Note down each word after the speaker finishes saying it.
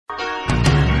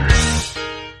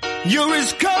You're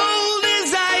as cold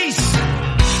as ice.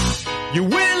 You're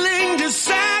willing to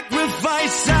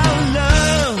sacrifice our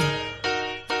love.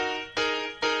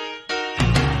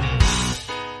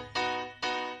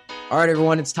 All right,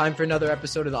 everyone, it's time for another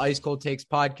episode of the Ice Cold Takes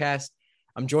podcast.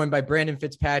 I'm joined by Brandon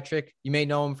Fitzpatrick. You may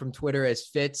know him from Twitter as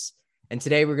Fitz. And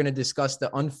today we're going to discuss the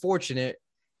unfortunate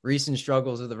recent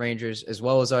struggles of the Rangers, as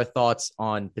well as our thoughts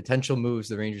on potential moves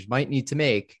the Rangers might need to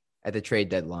make at the trade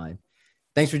deadline.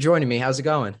 Thanks for joining me. How's it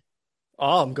going?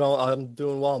 Oh, I'm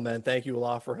doing well, man. Thank you a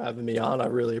lot for having me on. I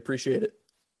really appreciate it.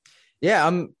 Yeah,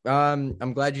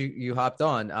 I'm glad you hopped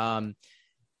on.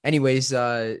 Anyways,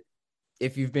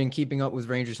 if you've been keeping up with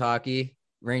Rangers hockey,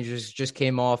 Rangers just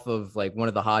came off of like one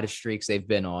of the hottest streaks they've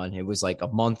been on. It was like a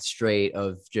month straight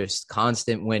of just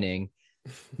constant winning.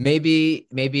 Maybe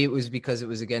it was because it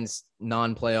was against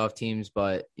non-playoff teams,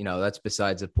 but that's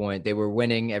besides the point. They were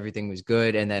winning, everything was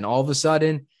good, and then all of a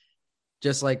sudden,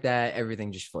 just like that,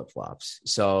 everything just flip-flops.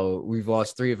 So we've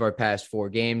lost 3 of our past 4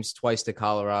 games, twice to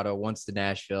Colorado, once to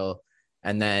Nashville,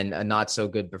 and then a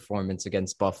not-so-good performance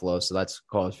against Buffalo. So that's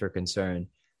cause for concern.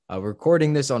 We're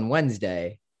recording this on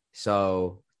Wednesday,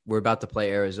 so we're about to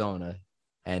play Arizona.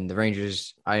 And the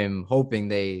Rangers, I am hoping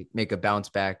they make a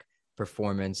bounce-back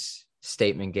performance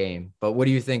statement game. But what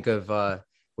do you think of the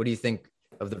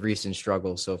recent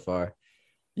struggles so far?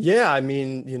 Yeah, I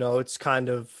mean,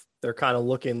 they're kind of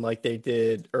looking like they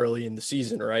did early in the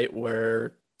season, right?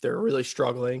 Where they're really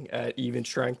struggling at even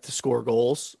strength to score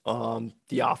goals.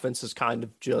 The offense has kind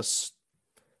of just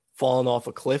fallen off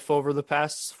a cliff over the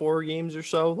past 4 games or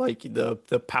so. Like the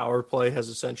power play has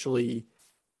essentially,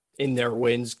 in their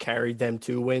wins, carried them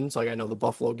to wins. Like I know the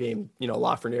Buffalo game,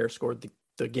 Lafreniere scored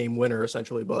the game winner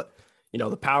essentially, but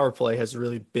the power play has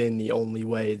really been the only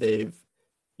way they've,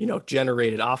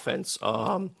 generated offense.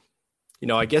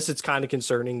 I guess it's kind of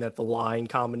concerning that the line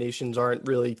combinations aren't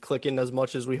really clicking as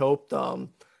much as we hoped.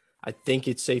 I think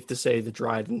it's safe to say the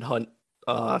Dryden Hunt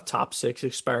top 6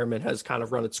 experiment has kind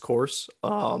of run its course.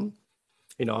 I'm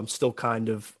still kind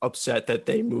of upset that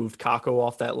they moved Kakko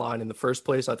off that line in the first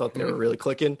place. I thought they were really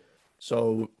clicking.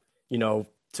 So,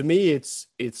 to me,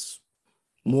 it's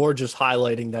more just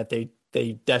highlighting that they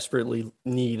desperately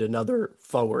need another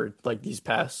forward like these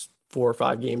past 4 or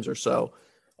 5 games or so.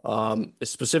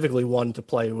 Specifically one to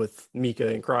play with Mika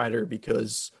and Kreider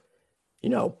because,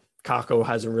 Kakko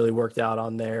hasn't really worked out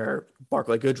on there.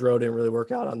 Barclay Goodrow didn't really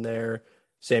work out on there.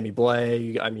 Sammy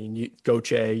Blais,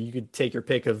 Gauthier, you could take your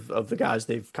pick of the guys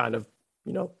they've kind of,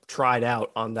 tried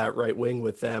out on that right wing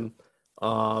with them.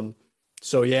 Colorado's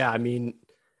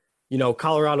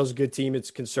a good team. It's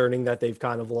concerning that they've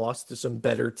kind of lost to some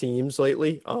better teams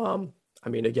lately.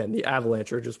 Again, the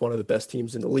Avalanche are just one of the best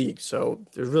teams in the league. So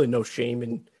there's really no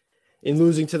shame in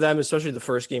losing to them, especially the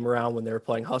first game around when they were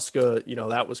playing Huska.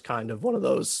 That was kind of one of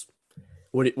those,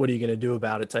 what are you going to do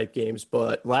about it type games.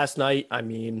 But last night,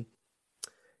 they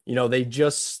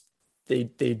just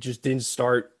didn't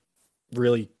start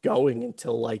really going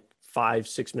until like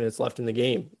 5-6 minutes left in the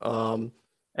game. And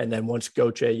then once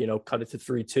Gauthier, cut it to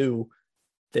 3-2,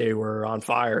 they were on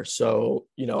fire. So,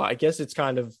 I guess it's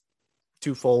kind of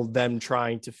twofold, them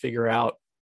trying to figure out,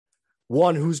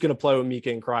 1, who's going to play with Mika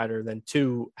and Kreider, then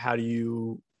 2, how do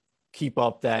you keep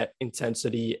up that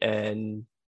intensity and,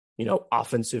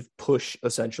 offensive push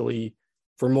essentially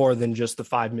for more than just the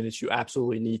 5 minutes you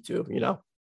absolutely need to,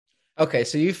 Okay,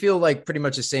 so you feel like pretty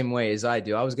much the same way as I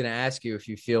do. I was going to ask you if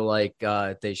you feel like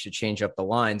they should change up the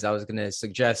lines. I was going to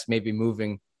suggest maybe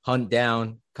moving Hunt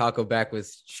down, Kakko back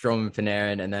with Strome and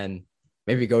Panarin, and then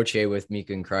maybe Gauthier with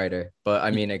Mika and Kreider. But,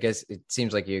 I guess it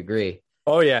seems like you agree.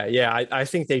 Oh, yeah. Yeah, I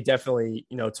think they definitely,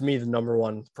 to me, the number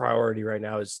one priority right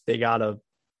now is they got to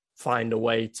find a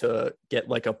way to get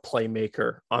like a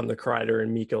playmaker on the Kreider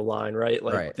and Mika line, right?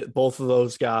 Like right. Both of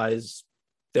those guys,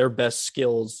 their best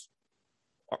skills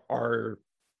are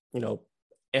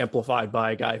amplified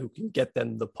by a guy who can get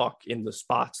them the puck in the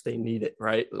spots they need it,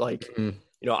 right? Like,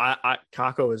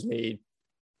 Kakko has made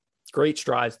great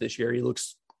strides this year. He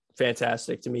looks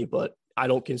fantastic to me, but I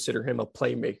don't consider him a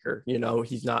playmaker.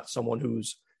 He's not someone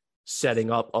who's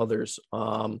setting up others.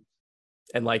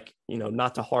 And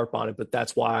not to harp on it, but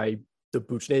that's why the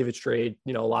Buchnevich trade,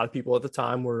 a lot of people at the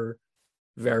time were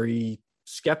very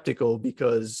skeptical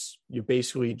because you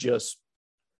basically just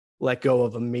let go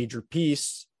of a major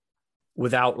piece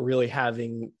without really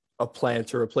having a plan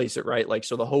to replace it, right?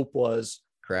 So the hope was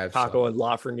Kakko and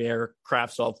Lafreniere,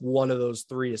 Kravtsov, one of those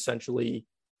 3 essentially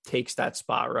takes that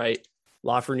spot, right?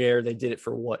 Lafreniere, they did it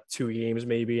for 2 games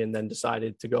maybe, and then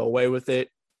decided to go away with it.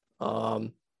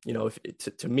 To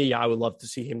me, I would love to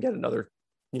see him get another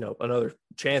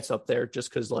chance up there just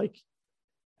because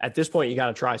at this point you got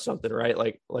to try something, right?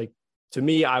 Like to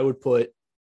me, I would put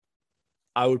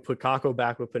Kakko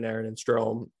back with Panarin and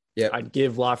Strome. Yeah. I'd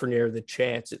give Lafreniere the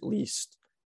chance at least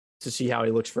to see how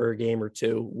he looks for a game or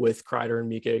two with Kreider and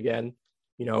Mika again.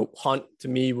 You know, Hunt to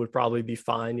me would probably be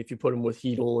fine if you put him with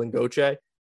Hedl and Gauthier.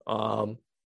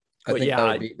 I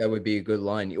think that would be a good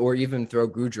line, or even throw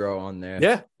Goudreau on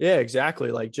there. Yeah,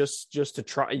 exactly. Like just to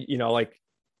try, you know, like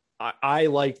I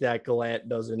like that Gallant,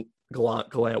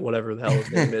 whatever the hell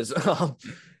his name is.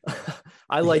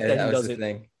 I like that he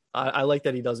doesn't. I like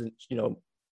that he doesn't, you know,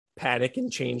 panic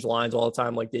and change lines all the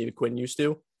time like David Quinn used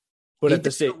to. But at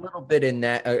the same, a little bit in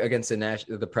that against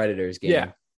the Predators game.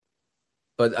 Yeah.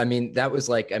 But I mean, that was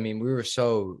like, I mean, we were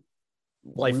so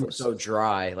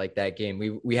dry like that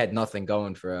game. We had nothing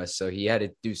going for us, so he had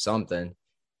to do something.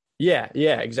 Yeah,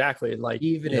 exactly. Like he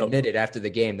even admitted after the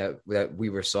game that we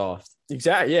were soft.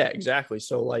 Exactly.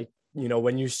 So like, you know,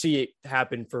 when you see it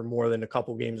happen for more than a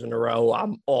couple games in a row,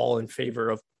 I'm all in favor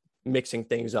of mixing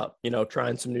things up, you know,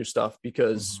 trying some new stuff,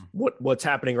 because what's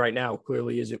happening right now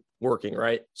clearly isn't working,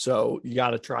 right? So you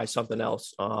got to try something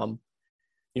else.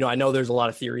 You know, I know there's a lot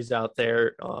of theories out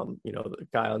there. You know, the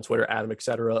guy on Twitter, Adam,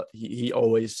 etc. He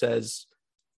always says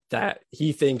that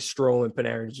he thinks Strome and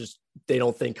Panarin they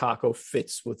don't think Kakko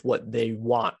fits with what they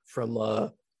want from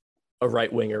a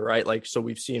right winger, right? Like, so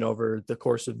we've seen over the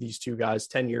course of these two guys'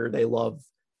 tenure, they love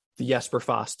the Jesper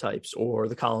Fast types or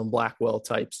the Colin Blackwell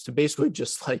types to basically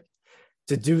just like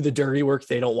to do the dirty work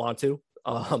they don't want to,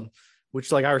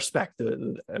 which like I respect.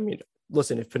 I mean,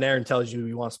 listen, if Panarin tells you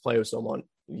he wants to play with someone,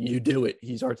 you do it.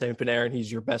 He's Artemi Panarin.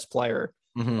 He's your best player.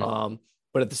 But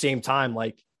at the same time,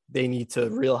 like they need to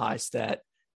realize that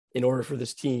in order for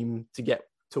this team to get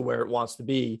to where it wants to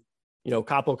be, you know,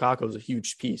 Kaapo Kakko is a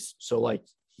huge piece. So like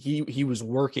he was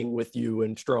working with you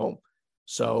and Strome.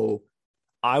 So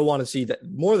I want to see that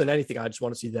more than anything. I just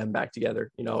want to see them back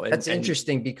together, you know. That's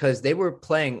interesting because they were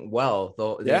playing well,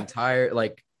 though. The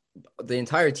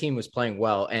entire team was playing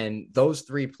well, and those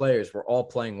three players were all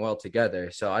playing well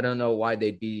together. So I don't know why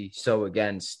they'd be so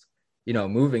against, you know,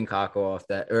 moving Kakko off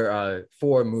that, or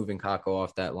for moving Kakko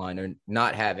off that line, or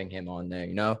not having him on there.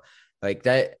 You know, like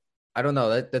that. I don't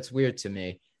know. That's weird to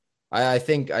me. I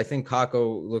think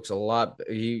Kakko looks a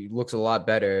lot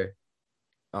better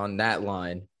on that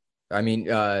line. I mean,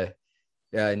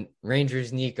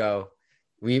 Rangers Nico,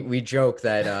 we joke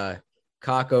that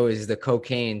Kakko is the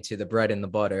cocaine to the bread and the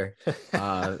butter.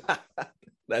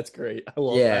 That's great. I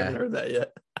haven't heard that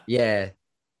yet. Yeah.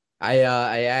 I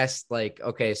asked, like,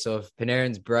 okay, so if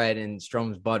Panarin's bread and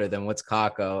Strome's butter, then what's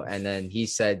Kakko? And then he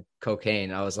said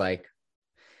cocaine. I was like,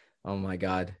 oh my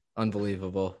God,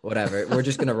 unbelievable. Whatever. We're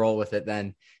just gonna roll with it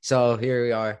then. So here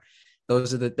we are.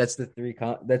 That's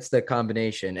the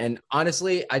combination. And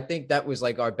honestly, I think that was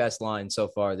like our best line so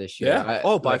far this year.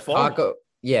 Yeah. By far.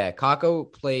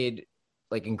 Kakko played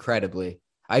like incredibly.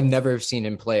 I've never seen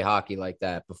him play hockey like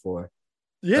that before.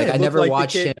 Yeah. Like I never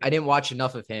watched him. I didn't watch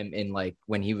enough of him in like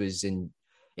when he was in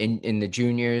the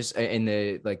juniors, in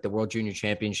the like the World Junior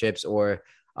Championships, or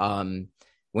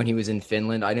when he was in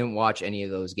Finland. I didn't watch any of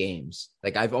those games.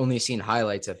 Like I've only seen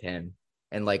highlights of him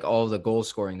and like all the goal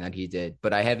scoring that he did,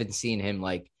 but I haven't seen him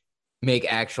like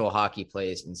make actual hockey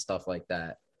plays and stuff like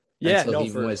that. Yeah, until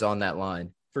he was on that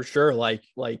line. For sure. I'm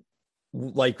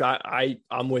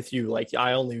with you. Like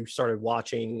I only started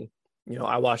watching, you know,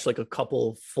 I watched like a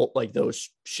couple full, like those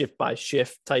shift by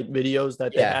shift type videos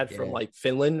that they had from like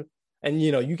Finland. And,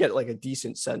 you know, you get like a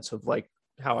decent sense of like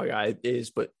how a guy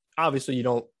is, but obviously you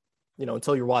don't, you know,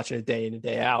 until you're watching it day in and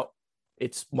day out,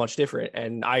 it's much different.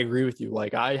 And I agree with you.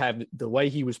 Like I have the way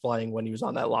he was playing when he was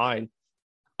on that line.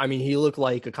 I mean, he looked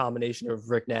like a combination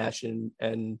of Rick Nash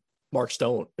and Mark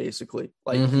Stone, basically.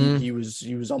 Like he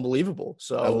was unbelievable.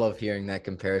 So I love hearing that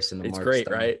comparison to Mark Stone. It's great,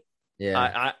 right?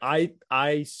 Yeah.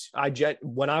 I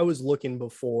when I was looking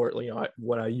before, you know,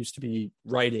 when I used to be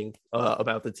writing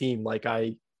about the team, like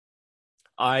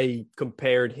I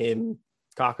compared him,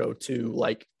 Kakko, to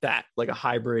like that, like a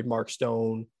hybrid Mark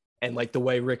Stone, and like the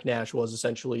way Rick Nash was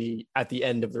essentially at the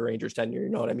end of the Rangers tenure, you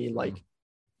know what I mean? Like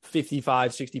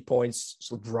 55, 60 points,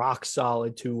 rock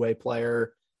solid two-way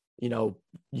player. You know,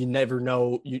 you never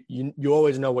know. You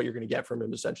always know what you're going to get from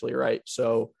him, essentially, right?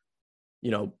 So, you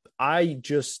know, I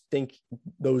just think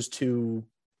those two,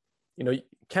 you know,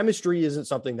 chemistry isn't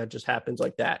something that just happens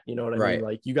like that. You know what I mean?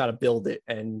 Like you got to build it.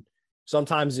 And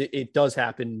sometimes it does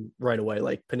happen right away,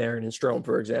 like Panarin and Strome,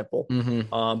 for example.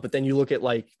 But then you look at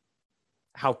like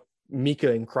how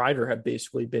Mika and Kreider have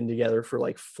basically been together for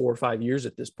like 4 or 5 years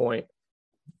at this point.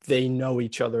 They know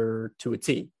each other to a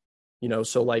T, you know?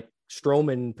 So like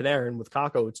Strome and Panarin with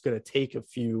Kakko, it's going to take a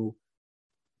few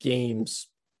games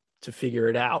to figure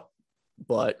it out.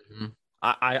 But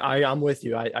I'm with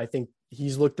you. I think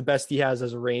he's looked the best he has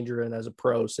as a Ranger and as a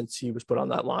pro since he was put on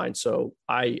that line. So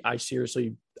I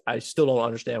seriously, I still don't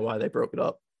understand why they broke it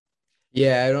up.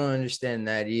 Yeah, I don't understand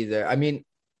that either. I mean,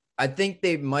 I think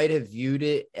they might have viewed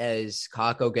it as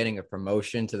Kako getting a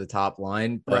promotion to the top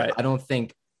line, but Right. I don't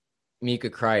think Mika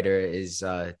Kreider is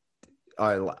I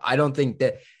don't think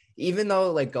that, even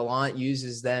though like Gallant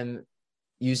uses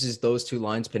those two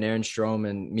lines, Panarin Strome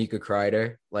and Mika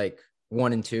Kreider, like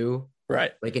 1 and 2,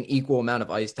 Right. like an equal amount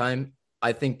of ice time.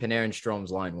 I think Panarin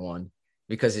Strome's line 1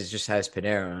 because it just has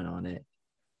Panarin on it.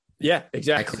 Yeah,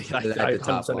 exactly. At the I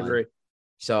top 100% line. agree.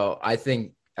 So I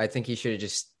think he should have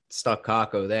just stuck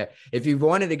Kako there. If you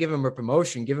wanted to give him a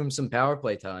promotion, give him some power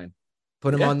play time.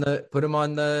 Put him in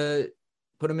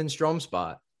Strome's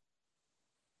spot.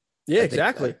 Yeah,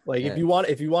 exactly. Yeah.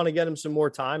 if you want to get him some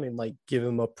more time and like give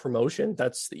him a promotion,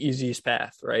 that's the easiest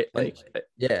path, right? Like,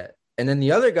 yeah. And then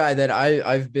the other guy that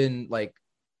I've been like,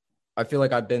 I feel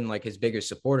like I've been like his biggest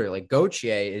supporter, like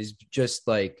Gauthier is just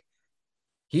like,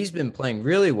 he's been playing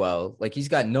really well. Like he's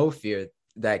got no fear,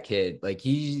 that kid. Like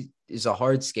he is a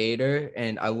hard skater.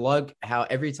 And I love how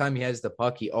every time he has the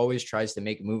puck, he always tries to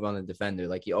make a move on the defender.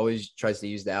 Like he always tries to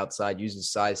use the outside, use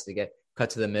his size to get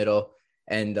cut to the middle.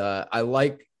 And I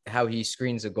like how he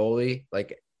screens a goalie.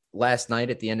 Like last night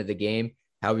at the end of the game,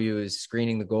 how he was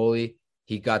screening the goalie.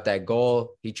 He got that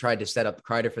goal. He tried to set up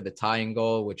Kreider for the tying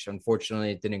goal, which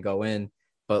unfortunately didn't go in.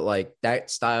 But like that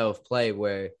style of play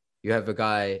where you have a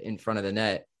guy in front of the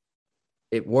net,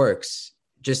 it works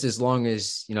just as long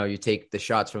as, you know, you take the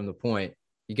shots from the point,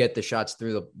 you get the shots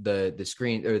through the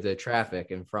screen or the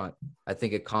traffic in front. I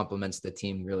think it complements the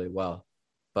team really well.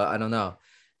 But I don't know.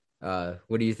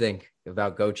 What do you think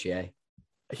about Gauthier?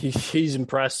 He's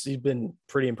impressed. He's been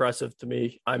pretty impressive to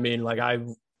me. I mean, like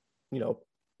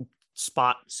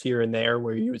spots here and there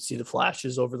where you would see the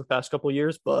flashes over the past couple of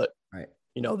years, but right.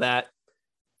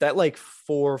 That like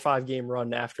 4 or 5 game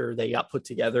run after they got put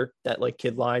together, that like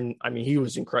kid line, I mean, he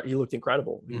was incredible. He looked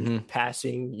incredible. He was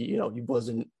passing, he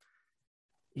wasn't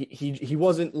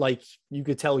like, you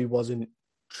could tell he wasn't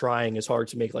trying as hard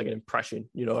to make like an impression.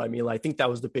 You know what I mean? Like, I think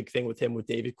that was the big thing with him, with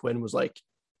David Quinn, was like,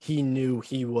 he knew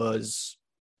he was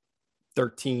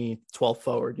 13th, 12th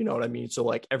forward. You know what I mean? So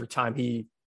like every time he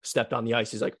stepped on the ice,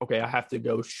 he's like, okay, I have to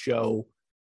go show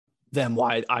them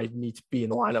why I need to be in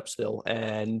the lineup still.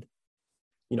 And,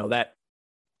 that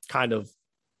kind of,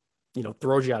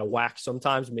 throws you out of whack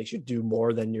sometimes, makes you do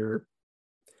more than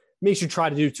makes you try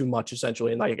to do too much,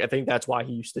 essentially. And like, I think that's why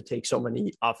he used to take so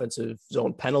many offensive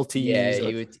zone penalties.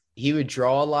 Yeah, he would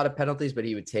draw a lot of penalties, but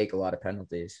he would take a lot of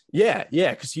penalties. Yeah.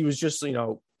 Because he was just,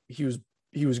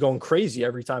 he was going crazy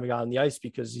every time he got on the ice,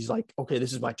 because he's like, okay,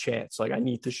 this is my chance. Like, I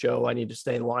need to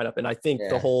stay in the lineup. And I think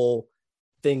the whole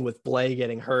thing with Blais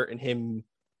getting hurt and him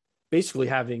basically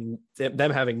having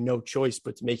no choice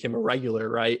but to make him a regular,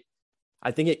 right?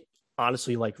 I think it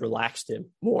honestly like relaxed him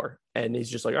more. And he's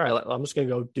just like, all right, I'm just going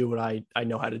to go do what I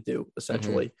know how to do,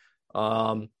 essentially.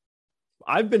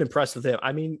 I've been impressed with him.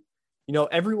 I mean,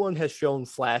 everyone has shown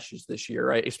flashes this year,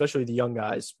 right? Especially the young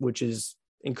guys, which is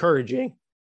encouraging.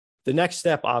 The next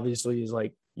step obviously is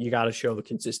like, you got to show the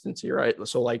consistency, right?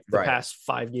 So like the past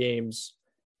 5 games,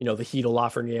 the Heat of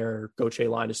Lafreniere, Gauthier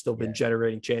line has still been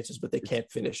generating chances, but they can't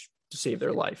finish to save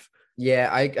their life. Yeah,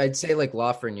 I'd say like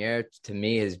Lafreniere to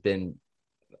me has been,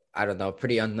 I don't know,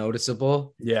 pretty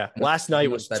unnoticeable. Yeah, last night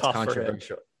was tough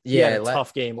controversial. For him. Yeah,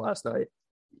 tough game last night.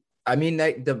 I mean,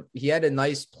 he had a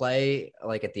nice play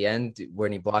like at the end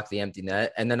when he blocked the empty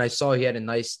net, and then I saw he had a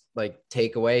nice like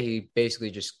takeaway. He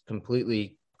basically just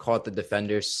completely caught the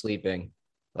defender sleeping,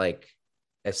 like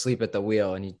asleep at the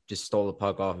wheel, and he just stole the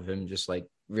puck off of him just like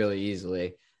really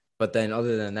easily. But then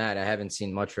other than that, I haven't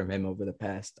seen much from him over the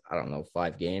past, I don't know,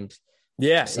 5 games.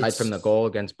 Yeah. Aside from the goal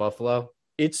against Buffalo.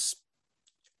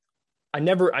 I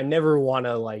never want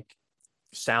to like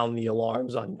sound the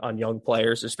alarms on young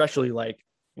players, especially like,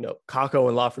 Kako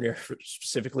and Lafreniere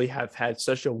specifically have had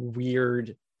such a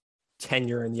weird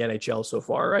tenure in the NHL so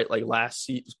far, right? Like last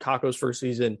season, Kako's first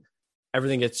season,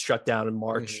 everything gets shut down in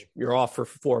March. You're off for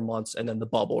 4 months, and then the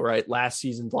bubble, right? Last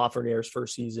season, Lafreniere's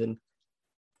first season,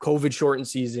 COVID shortened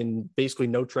season, basically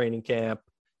no training camp.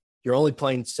 You're only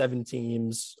playing 7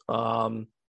 teams. You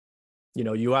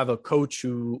have a coach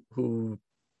who,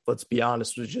 let's be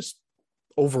honest, was just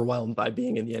overwhelmed by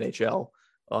being in the NHL.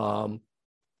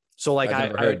 So like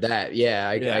I've never heard that.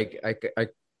 Yeah.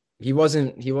 He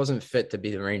wasn't fit to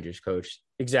be the Rangers coach.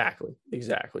 Exactly.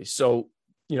 So,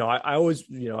 I always,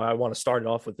 I want to start it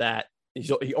off with that.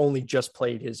 He only just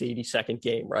played his 82nd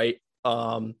game, right?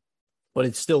 But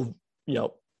it's still,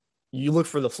 you look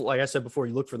for like I said before,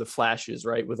 you look for the flashes,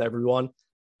 right, with everyone.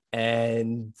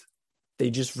 And they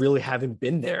just really haven't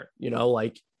been there.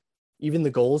 Like even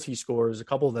the goals he scores, a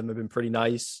couple of them have been pretty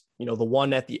nice. The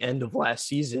one at the end of last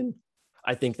season,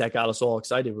 I think that got us all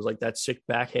excited, was like that sick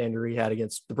backhander he had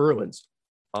against the Bruins.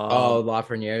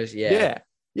 Lafreniere's, yeah. Yeah.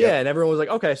 Yep. And everyone was like,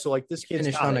 okay, so like this kid's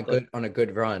finished on a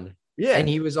good run. Yeah. And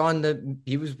he was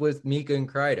with Mika and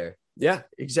Kreider. Yeah,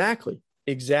 exactly.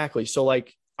 So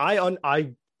like I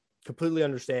completely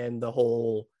understand the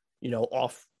whole,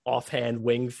 offhand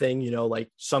wing thing, like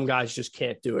some guys just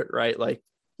can't do it, right? Like,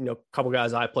 a couple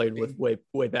guys I played with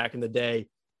way back in the day,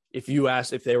 if you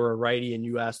asked if they were a righty and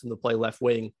you asked them to play left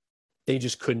wing, they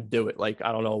just couldn't do it. Like,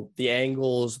 I don't know, the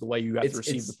angles, the way you have to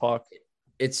receive the puck.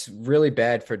 It's really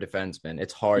bad for defensemen.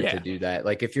 It's hard to do that.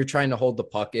 Like if you're trying to hold the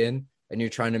puck in and you're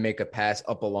trying to make a pass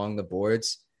up along the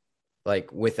boards,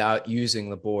 like without using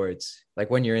the boards,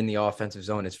 like when you're in the offensive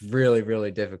zone, it's really,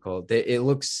 really difficult. It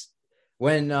looks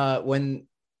when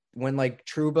like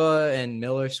Trouba and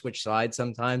Miller switch sides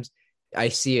sometimes, I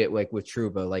see it like with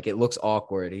Trouba, like it looks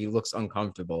awkward. He looks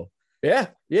uncomfortable. Yeah.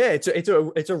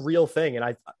 It's a real thing.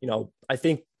 And I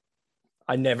think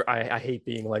I hate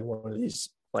being like one of these,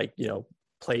 like,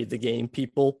 played the game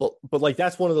people, but like,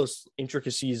 that's one of those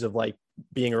intricacies of like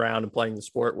being around and playing the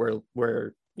sport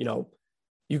where,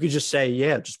 you could just say,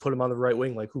 yeah, just put him on the right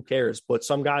wing. Like, who cares? But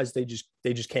some guys, they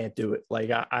just can't do it. Like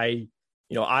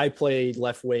I played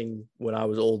left wing when I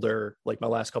was older, like my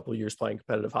last couple of years playing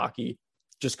competitive hockey,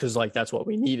 just because like that's what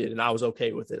we needed. And I was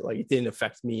okay with it. Like it didn't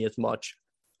affect me as much.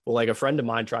 But like a friend of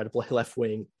mine tried to play left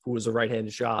wing who was a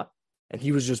right-handed shot. And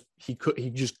he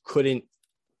just couldn't,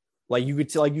 like you could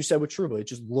tell, like you said with Trouba, it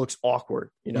just looks awkward.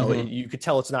 You could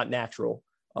tell it's not natural.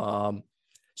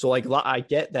 So like I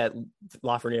get that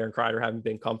Lafreniere and Kreider haven't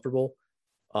been comfortable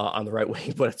on the right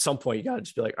wing, but at some point you got to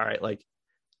just be like, all right, like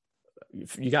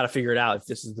you got to figure it out if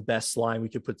this is the best line we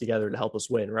could put together to help us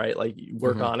win, right? Like you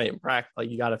work on it and practice, like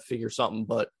you got to figure something.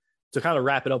 But to kind of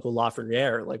wrap it up with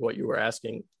Lafreniere, like what you were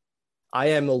asking,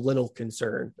 I am a little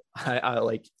concerned.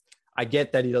 I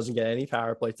get that he doesn't get any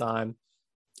power play time,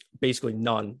 basically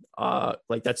none.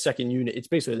 Like that second unit, it's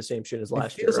basically the same shit as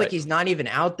last year. It feels like he's not even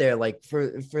out there like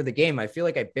for the game. I feel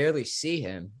like I barely see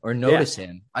him or notice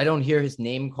him. I don't hear his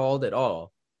name called at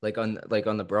all. Like on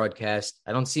the broadcast,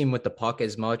 I don't see him with the puck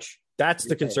as much. That's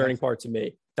the concerning part to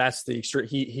me. That's the extreme.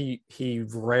 He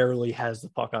rarely has the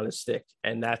puck on his stick,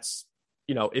 and that's,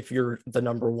 if you're the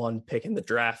number one pick in the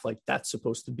draft, like that's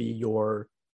supposed to be your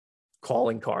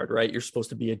calling card, right? You're supposed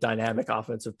to be a dynamic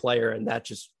offensive player, and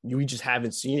we just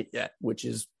haven't seen it yet, which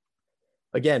is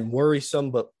again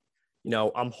worrisome. But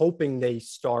I'm hoping they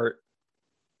start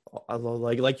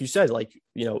like you said, like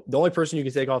the only person you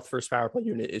can take off the first power play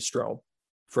unit is Strome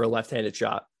for a left-handed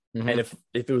shot. Mm-hmm. And if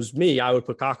it was me, I would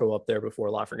put Kakko up there before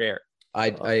Lafreniere. I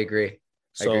agree.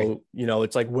 So,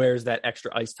 it's like, where's that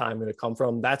extra ice time going to come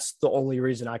from? That's the only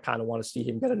reason I kind of want to see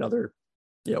him get another,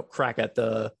 crack at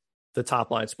the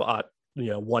top line spot,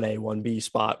 1A, 1B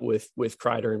spot with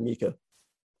Kreider and Mika.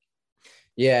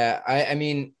 Yeah. I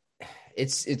mean,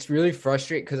 it's really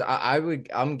frustrating because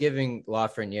I'm giving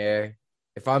Lafreniere,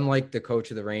 if I'm like the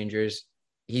coach of the Rangers,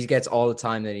 he gets all the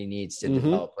time that he needs to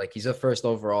develop. Like he's a first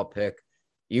overall pick.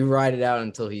 You ride it out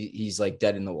until he's like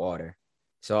dead in the water.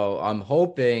 So I'm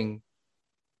hoping,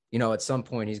 at some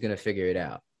point he's going to figure it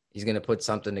out. He's going to put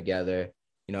something together,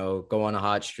 go on a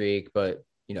hot streak. But,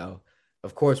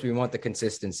 of course we want the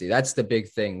consistency. That's the big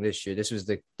thing this year. This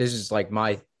is like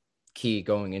my key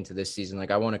going into this season.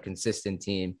 Like I want a consistent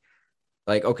team.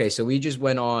 Like, okay, so we just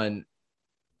went on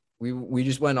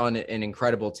an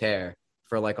incredible tear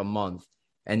for like a month.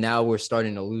 And now we're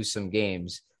starting to lose some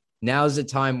games. Now's the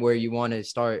time where you want to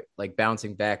start like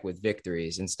bouncing back with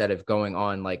victories instead of going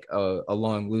on like a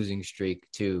long losing streak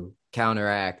to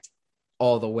counteract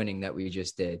all the winning that we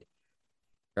just did.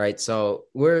 Right. So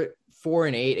we're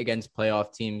 4-8 against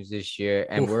playoff teams this year,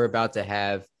 and we're about to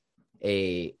have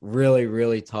a really,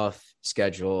 really tough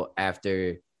schedule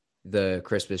after the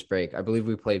Christmas break. I believe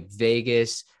we play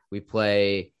Vegas. We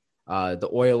play the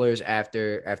Oilers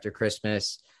after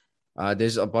Christmas.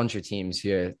 There's a bunch of teams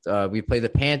here. We play the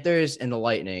Panthers and the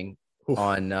Lightning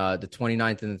on the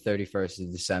 29th and the 31st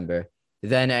of December.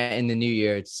 Then in the new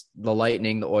year, it's the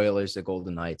Lightning, the Oilers, the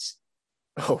Golden Knights.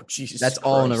 Oh, Jesus. That's Christ.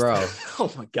 all in a row.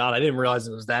 Oh, my God. I didn't realize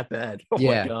it was that bad. Oh,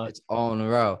 yeah, my God. It's all in a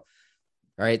row. All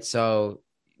right. So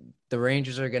the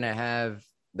Rangers are going to have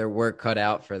their work cut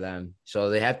out for them. So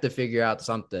they have to figure out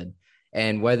something.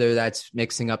 And whether that's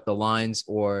mixing up the lines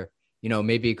or,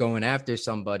 maybe going after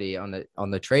somebody on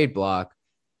the trade block,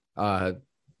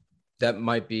 that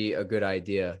might be a good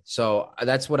idea. So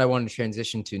that's what I want to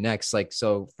transition to next. Like,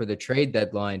 so for the trade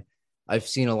deadline, I've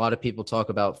seen a lot of people talk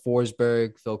about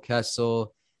Forsberg, Phil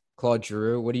Kessel, Claude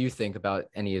Giroux. What do you think about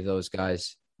any of those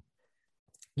guys?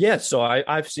 Yeah, so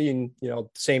I've seen,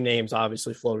 same names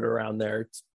obviously floated around there.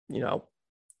 It's,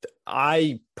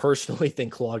 I personally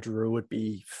think Claude Giroux would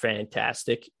be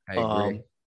fantastic. I agree.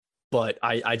 But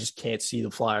I just can't see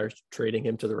the Flyers trading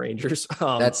him to the Rangers.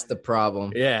 That's the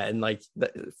problem. Yeah, and like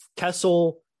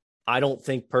Kessel, I don't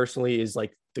think personally is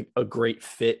like a great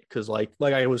fit because like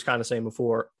I was kind of saying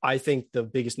before, I think the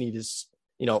biggest need is,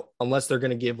 unless they're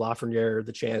going to give Lafreniere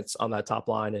the chance on that top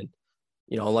line and,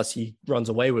 unless he runs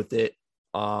away with it,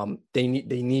 they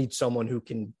need someone who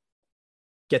can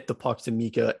get the puck to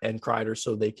Mika and Kreider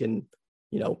so they can,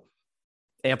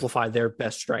 amplify their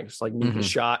best strengths, like Mika's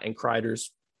shot and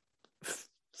Kreider's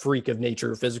freak of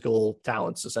nature, physical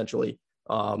talents, essentially.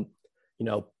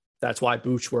 That's why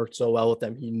Buch worked so well with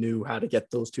them. He knew how to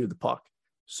get those two the puck.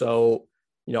 So,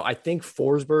 I think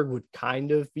Forsberg would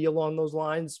kind of be along those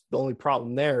lines. The only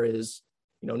problem there is,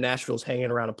 Nashville's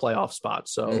hanging around a playoff spot.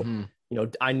 So,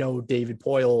 I know David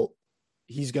Poile,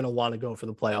 he's going to want to go for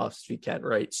the playoffs if he can,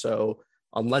 right? So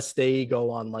unless they go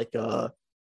on like a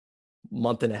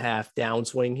month and a half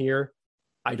downswing here,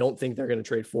 I don't think they're going to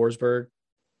trade Forsberg.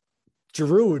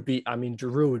 Giroux would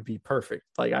be perfect.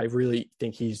 Like, I really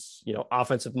think he's,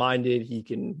 offensive minded. He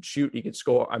can shoot, he can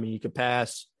score. I mean, he can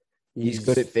pass. He's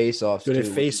good at faceoffs. Good at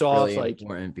faceoffs. Really like,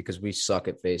 important because we suck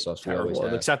at faceoffs. Terrible.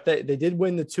 Except that they did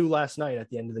win the 2 last night at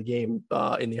the end of the game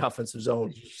in the offensive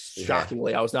zone.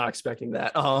 Shockingly, I was not expecting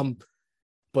that.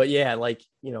 But yeah, like,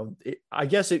 I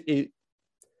guess the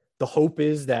hope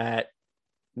is that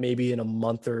maybe in a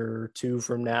month or two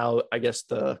from now, I guess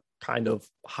the kind of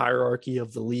hierarchy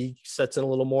of the league sets in a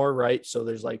little more, right? So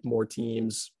there's like more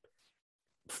teams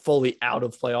fully out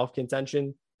of playoff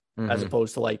contention as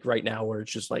opposed to like right now where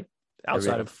it's just like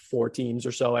outside of 4 teams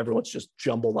or so, everyone's just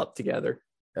jumbled up together.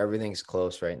 Everything's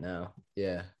close right now.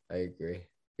 Yeah, I agree.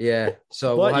 Yeah.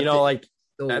 So, but like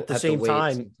at the same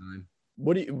time,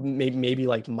 what do you maybe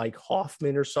like Mike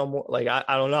Hoffman or someone like, I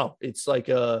don't know. It's like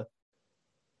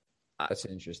that's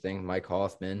interesting. Mike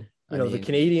Hoffman. The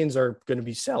Canadians are going to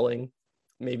be selling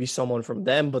maybe someone from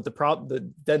them, but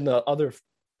then the other,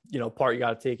 part you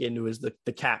got to take into is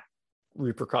the cap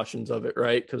repercussions of it,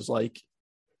 right? Because like,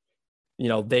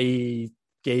 they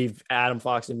gave Adam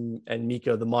Fox and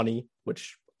Mika the money,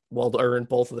 which well earned,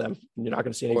 both of them. You're not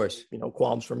going to see any,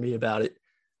 qualms from me about it.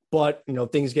 But,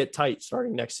 things get tight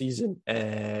starting next season.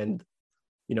 And,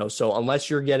 so unless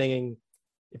you're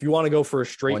if you want to go for a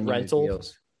straight rental,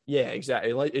 deals. Yeah,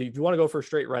 exactly. Like if you want to go for a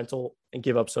straight rental and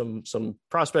give up some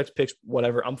prospects, picks,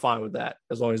 whatever, I'm fine with that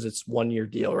as long as it's 1-year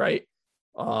deal, right?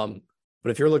 But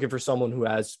if you're looking for someone who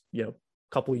has, a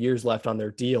couple of years left on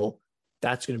their deal,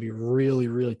 that's going to be really,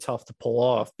 really tough to pull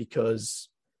off because,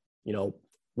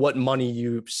 what money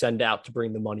you send out to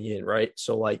bring the money in, right?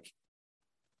 So like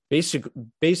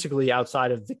basically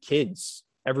outside of the kids,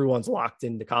 everyone's locked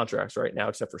into contracts right now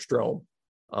except for Strome.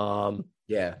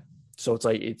 Yeah. So it's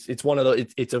like it's one of those.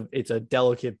 It's a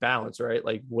delicate balance, right?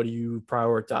 Like, what do you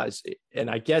prioritize? And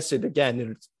I guess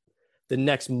it's the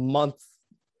next month.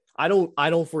 I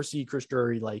don't foresee Chris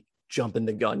Drury like jumping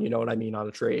the gun. You know what I mean, on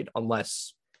a trade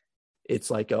unless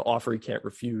it's like an offer he can't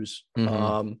refuse.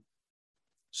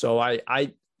 So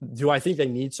I think they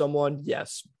need someone?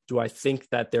 Yes. Do I think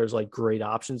that there's like great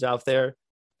options out there?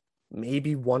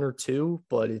 Maybe 1 or 2,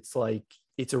 but it's like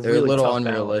they're really a little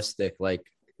unrealistic. Balance. Like,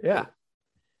 yeah.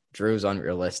 Drew's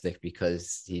unrealistic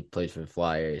because he plays for the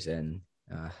Flyers and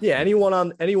anyone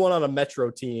on a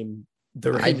Metro team,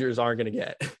 the Rangers aren't going to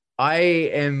get. I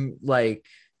am like,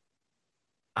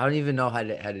 I don't even know how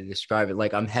to describe it.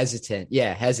 Like, I'm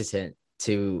hesitant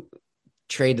to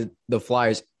trade the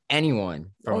Flyers anyone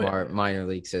from our minor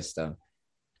league system.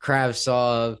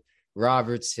 Kravtsov,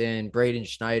 Robertson, Braden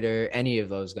Schneider, any of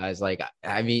those guys. Like,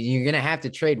 I mean, you're going to have to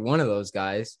trade one of those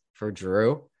guys for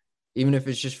Drew, even if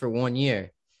it's just for 1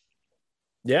 year.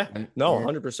 Yeah, no,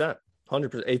 100%.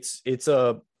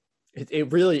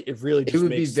 It really just would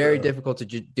be very difficult to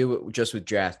do it just with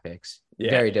draft picks.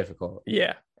 Yeah. Very difficult.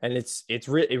 Yeah. And it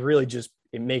really just,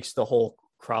 it makes the whole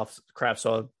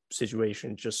Kravtsov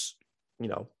situation just,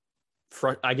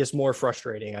 I guess more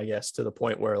frustrating, to the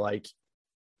point where like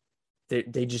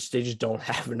they just don't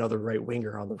have another right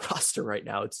winger on the roster right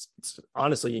now. It's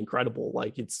honestly incredible.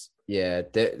 Like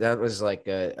that was like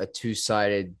a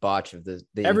 2-sided botch of the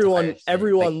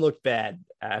everyone looked bad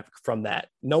from that.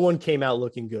 No one came out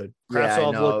looking good.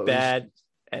 Kravtsov looked bad,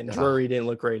 and Drury didn't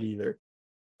look great either.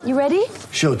 You ready?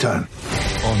 Showtime.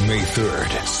 On May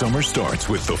 3rd, summer starts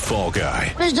with The Fall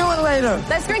Guy. Let's do it later.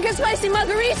 Let's drink a spicy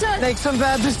margarita. Make some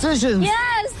bad decisions.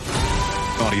 Yes.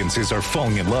 Audiences are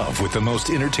falling in love with the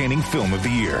most entertaining film of the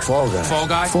year. Fall guy. Fall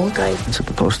guy? Fall guy. That's what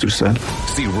the poster said.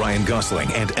 See Ryan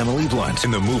Gosling and Emily Blunt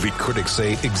in the movie critics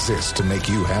say exists to make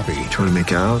you happy. Trying to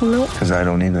make it out? Nope. Because I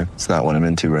don't either. It's not what I'm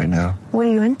into right now. What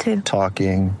are you into?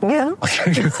 Talking. Yeah.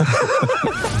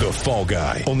 The Fall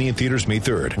Guy. Only in theaters May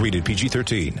 3rd. Rated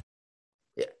PG-13.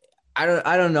 I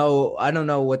don't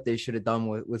know what they should have done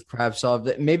with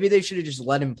Kravtsov. Maybe they should have just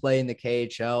let him play in the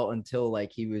KHL until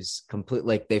like he was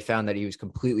they found that he was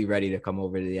completely ready to come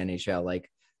over to the NHL.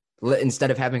 Like instead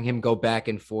of having him go back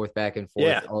and forth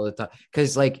all the time.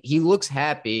 Because like he looks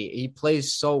happy. He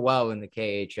plays so well in the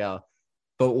KHL.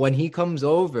 But when he comes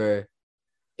over,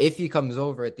 if he comes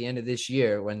over at the end of this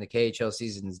year when the KHL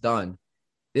season is done,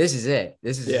 this is it.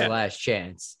 This is his last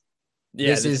chance.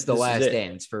 Yeah, this is the last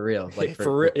dance for real. Like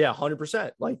for real, yeah,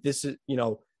 100%. Like this is,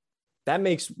 that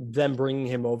makes them bringing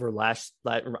him over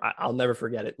I'll never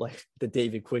forget it. Like the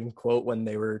David Quinn quote when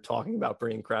they were talking about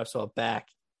bringing Kravtsov back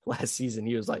last season,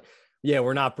 he was like, "Yeah,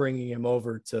 we're not bringing him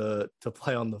over to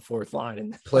play on the fourth line."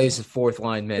 And plays the fourth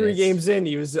line minutes. 3 games in,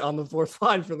 he was on the fourth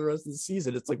line for the rest of the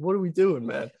season. It's like, what are we doing,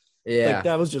 man? Yeah, like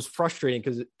that was just frustrating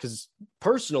because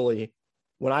personally,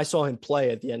 when I saw him play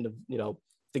at the end of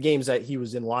the games that he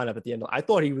was in lineup at the end, I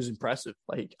thought he was impressive.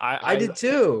 Like I did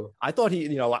too. I thought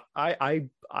he,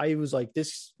 I was like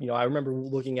this, I remember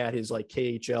looking at his like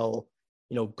KHL,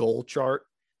 goal chart,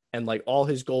 and like all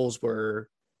his goals were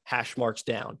hash marks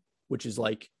down, which is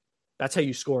like, that's how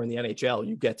you score in the NHL.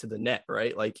 You get to the net,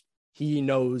 right? Like he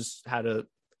knows how to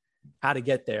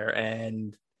get there.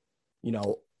 And,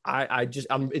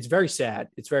 it's very sad.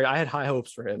 I had high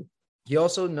hopes for him. He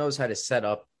also knows how to set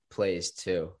up plays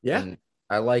too. Yeah. And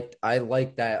I like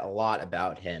that a lot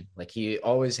about him. Like he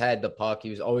always had the puck. He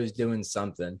was always doing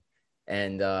something.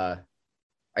 And I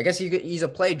guess he's a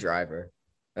play driver.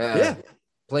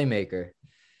 Playmaker.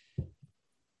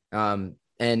 And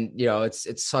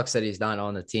it sucks that he's not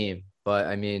on the team, but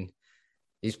I mean,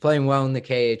 he's playing well in the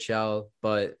KHL,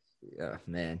 but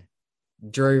man,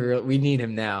 Drury, we need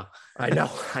him now. I know.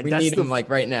 We need him like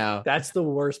right now. That's the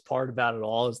worst part about it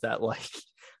all, is that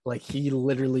like he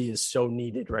literally is so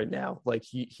needed right now. Like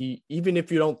he even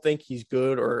if you don't think he's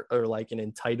good or like an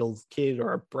entitled kid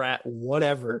or a brat,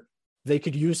 whatever, they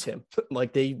could use him.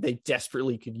 Like they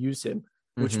desperately could use him,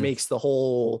 which makes the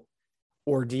whole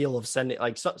ordeal of sending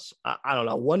I don't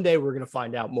know. One day we're gonna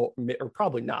find out more, or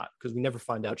probably not, because we never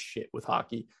find out shit with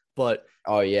hockey. But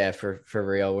oh yeah, for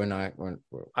real,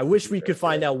 I wish we could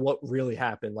find out what really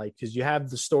happened. Like, because you have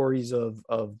the stories of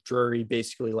Drury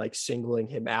basically like singling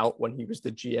him out when he was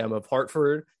the GM of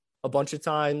Hartford a bunch of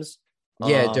times.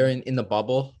 Yeah, in the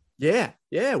bubble. Yeah,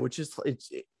 which is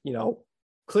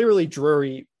clearly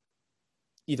Drury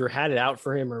either had it out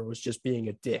for him or was just being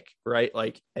a dick, right?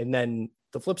 Like, and then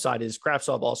the flip side is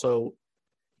Kravtsov also,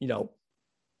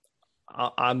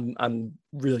 I'm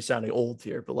really sounding old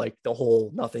here, but like the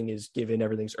whole nothing is given,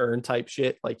 everything's earned type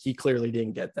shit. Like he clearly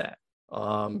didn't get that.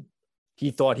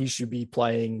 He thought he should be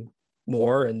playing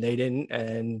more and they didn't.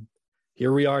 And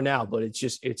here we are now, but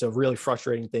it's a really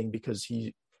frustrating thing because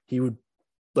he would,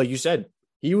 like you said,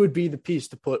 he would be the piece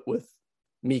to put with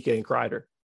Mika and Kreider,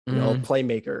 a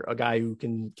playmaker, a guy who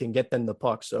can get them the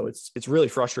puck. So it's really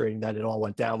frustrating that it all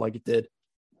went down like it did.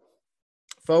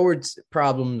 Forwards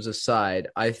problems aside,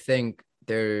 I think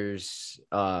there's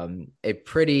a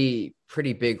pretty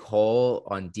big hole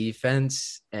on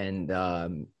defense, and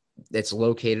it's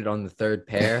located on the third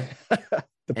pair.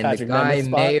 And the guy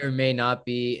may or may not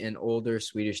be an older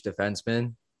Swedish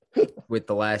defenseman with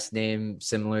the last name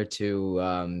similar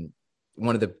to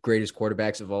one of the greatest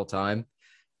quarterbacks of all time,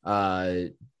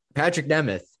 Patrick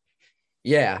Nemeth.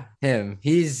 Yeah, him.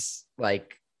 He's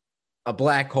like a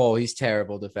black hole. He's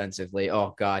terrible defensively.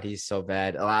 Oh God, he's so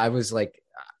bad. I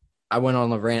went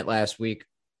on a rant last week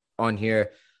on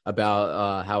here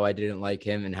about how I didn't like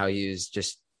him and how it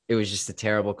was just a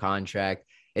terrible contract.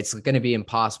 It's going to be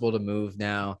impossible to move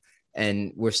now,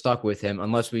 and we're stuck with him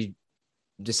unless we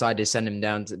decide to send him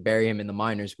down to bury him in the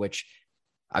minors, which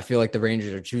I feel like the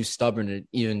Rangers are too stubborn to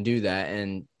even do that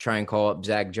and try and call up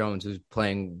Zach Jones, who's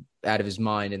playing out of his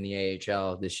mind in the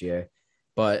AHL this year.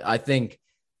 But I think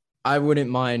I wouldn't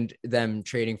mind them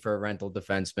trading for a rental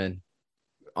defenseman.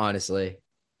 Honestly,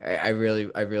 I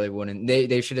really wouldn't.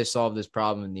 They should have solved this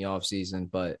problem in the offseason,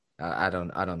 but I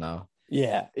don't know.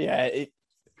 Yeah.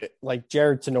 Like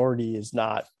Jared Tenorti is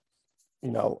not,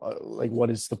 like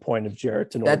what is the point of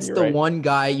Jared Tenorti? That's the one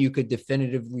guy you could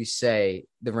definitively say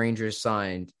the Rangers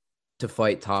signed to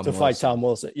fight Tom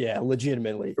Wilson. Yeah,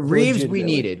 legitimately. Reeves, we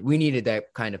needed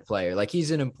that kind of player. Like he's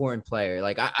an important player.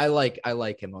 Like I like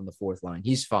him on the fourth line.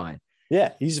 He's fine.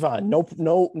 Yeah, he's fine.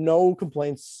 No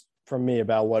complaints from me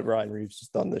about what Ryan Reeves has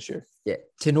done this year. Yeah.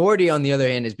 Tenorti, on the other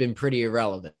hand, has been pretty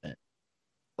irrelevant.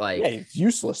 Like, Yeah, he's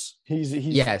useless.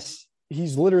 Yes.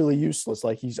 He's literally useless.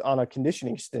 Like, he's on a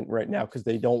conditioning stint right now because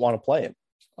they don't want to play him.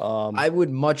 I would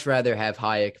much rather have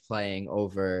Hayek playing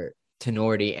over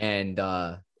Tenorti and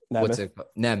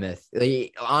Nemeth.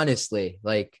 Like, honestly,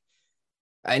 like,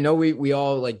 I know we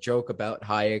all like joke about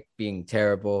Hayek being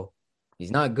terrible.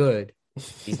 He's not good.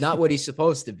 He's not what he's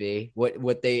supposed to be.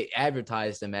 What they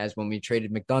advertised him as when we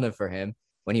traded McDonough for him,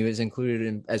 when he was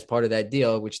included as part of that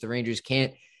deal, which the Rangers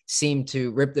can't seem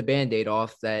to rip the Band-Aid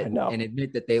off that and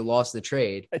admit that they lost the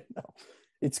trade. I know.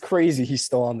 It's crazy he's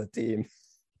still on the team.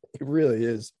 It really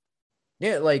is.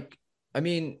 Yeah, like, I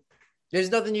mean,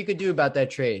 there's nothing you could do about that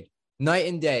trade. Night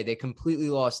and day, they completely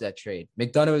lost that trade.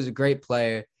 McDonough was a great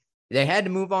player. They had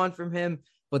to move on from him,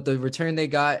 but the return they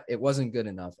got, it wasn't good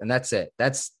enough. And that's it.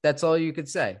 That's all you could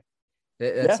say.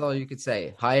 That's all you could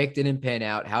say. Hayek didn't pan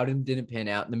out. Howden didn't pan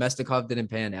out. Nemestikov didn't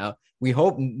pan out. We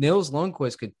hope Nils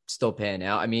Lundqvist could still pan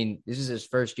out. I mean, this is his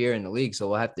first year in the league, so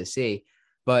we'll have to see.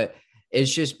 But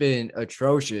it's just been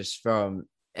atrocious from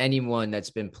anyone that's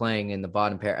been playing in the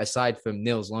bottom pair, aside from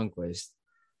Nils Lundqvist.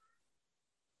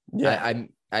 Yeah,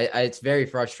 it's very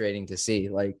frustrating to see.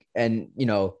 Like, and you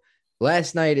know,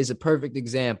 last night is a perfect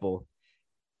example.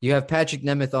 You have Patrick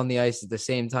Nemeth on the ice at the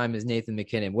same time as Nathan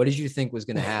MacKinnon. What did you think was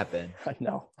going to happen? I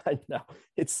know.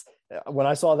 It's when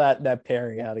I saw that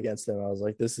pairing out against them, I was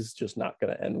like, this is just not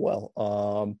going to end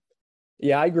well.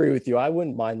 Yeah, I agree with you. I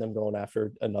wouldn't mind them going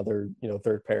after another,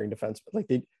 third pairing defense. But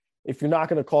like if you're not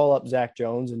going to call up Zach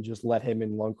Jones and just let him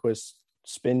and Lundqvist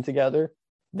spin together,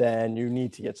 then you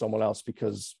need to get someone else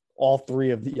because all three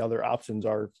of the other options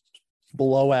are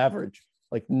below average.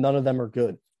 Like none of them are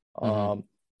good. Mm-hmm.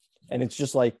 And it's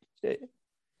just like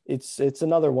it's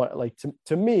another one. Like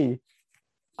to me,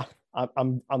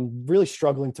 I'm really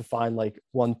struggling to find like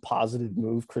one positive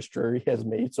move Chris Drury has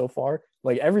made so far.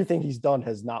 Like everything he's done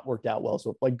has not worked out well.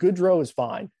 So like Goodrow is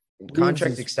fine.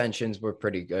 Contract extensions were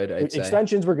pretty good.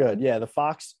 Extensions were good. Yeah, the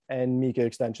Fox and Mika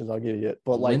extensions, I'll give you it.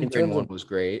 But like lingering one was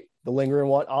great. The lingering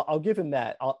one, I'll give him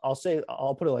that.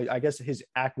 I'll put it like I guess his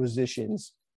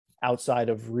acquisitions outside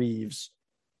of Reeves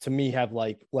to me have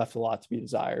like left a lot to be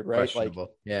desired, right? Like,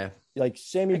 yeah, like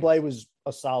Sammy Blais was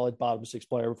a solid bottom six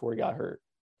player before he got hurt.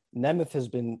 Nemeth has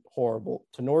been horrible.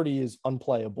 Tenorti is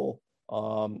unplayable.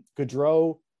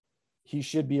 Goodrow, he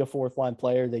should be a fourth line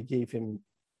player. They gave him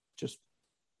just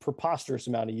preposterous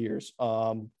amount of years.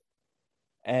 And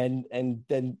then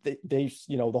they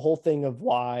the whole thing of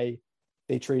why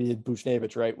they traded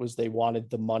Buchnevich, right, was they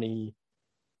wanted the money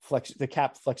the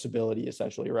cap flexibility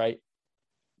essentially, right?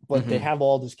 But they have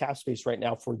all this cap space right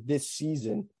now for this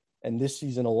season and this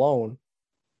season alone,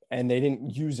 and they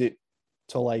didn't use it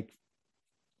to like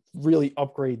really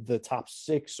upgrade the top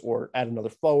six or add another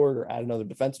forward or add another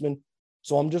defenseman.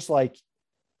 So I'm just like,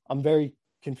 I'm very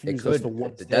confused as to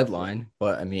what the deadline,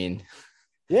 but I mean,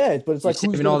 yeah, but it's like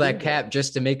who's saving all that cap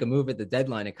just to make a move at the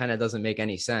deadline. It kind of doesn't make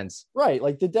any sense, right?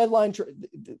 Like the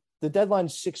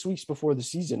deadline's 6 weeks before the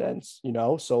season ends,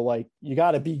 so like you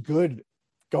got to be good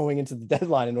going into the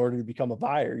deadline in order to become a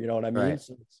buyer. You know what I mean? Right.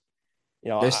 So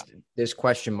there's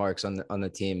question marks on the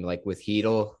team, like with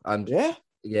Hedl. I'm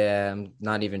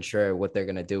not even sure what they're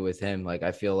gonna do with him. Like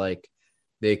I feel like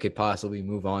they could possibly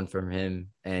move on from him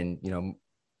and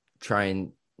try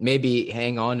and maybe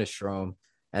hang on to Strome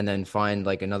and then find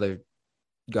like another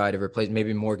guy to replace.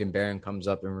 Maybe Morgan Barron comes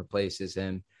up and replaces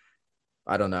him.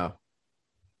 I don't know.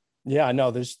 Yeah, I know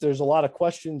there's a lot of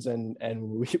questions and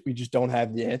we just don't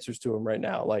have the answers to them right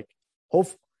now. Like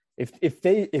if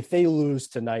they lose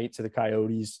tonight to the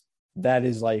Coyotes, that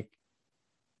is like,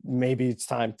 maybe it's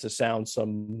time to sound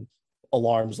some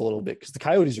alarms a little bit because the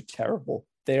Coyotes are terrible.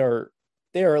 They are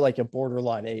like a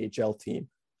borderline AHL team.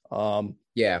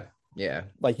 Yeah.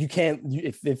 Like you can't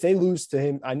if they lose to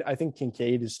him. I think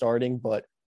Kincaid is starting, but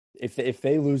if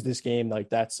they lose this game,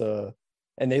 like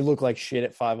and they look like shit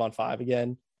at 5-on-5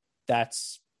 again,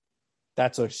 that's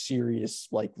a serious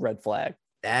like red flag.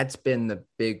 That's been the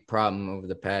big problem over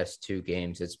the past two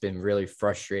games. It's been really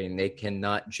frustrating. They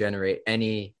cannot generate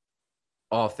any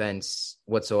offense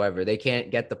whatsoever. They can't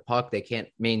get the puck. They can't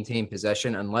maintain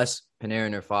possession unless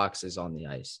Panarin or Fox is on the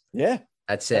ice. Yeah.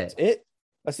 That's it.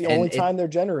 That's the only time they're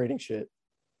generating shit.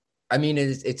 I mean,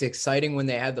 it's exciting when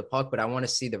they have the puck, but I want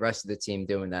to see the rest of the team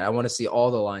doing that. I want to see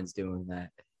all the lines doing that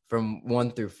from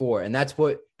 1 through 4. And that's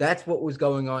what was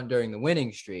going on during the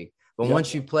winning streak. But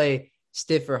once you play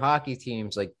stiffer hockey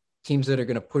teams, like teams that are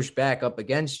going to push back up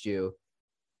against you,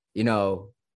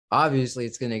 obviously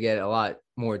it's going to get a lot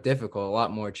more difficult, a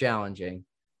lot more challenging.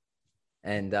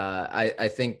 And I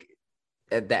think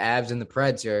the Abs and the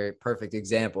Preds are perfect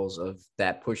examples of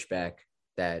that pushback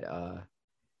that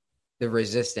the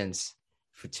resistance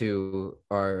to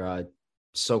our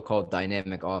so-called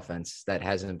dynamic offense that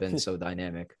hasn't been so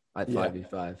dynamic at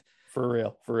 5v5. For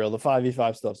real. The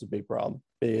 5v5 stuff's a big problem.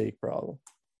 Big problem.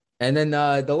 And then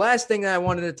the last thing that I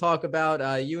wanted to talk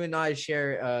about, you and I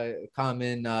share a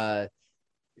common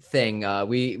thing.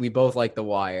 We both like The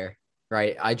Wire,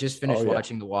 right? I just finished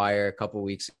watching The Wire a couple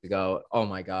weeks ago. Oh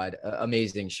my God,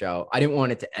 amazing show. I didn't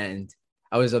want it to end.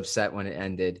 I was upset when it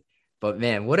ended, but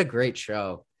man, what a great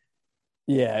show.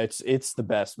 Yeah, it's the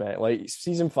best, man. Like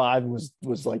season 5 was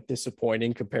like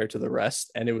disappointing compared to the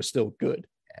rest, and it was still good.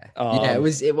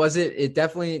 It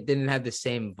definitely didn't have the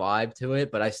same vibe to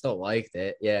it, but I still liked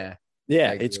it. Yeah,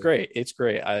 it's great.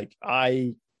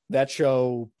 I that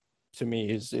show to me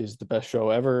is the best show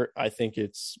ever. I think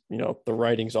it's, the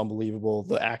writing's unbelievable,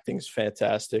 the acting's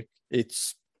fantastic.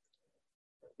 It's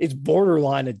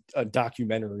borderline a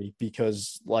documentary,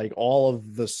 because like all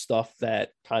of the stuff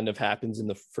that kind of happens in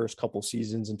the first couple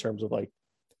seasons in terms of like,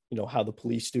 how the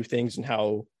police do things and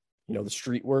how, the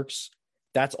street works,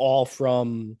 that's all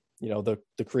from, the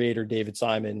creator, David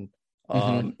Simon,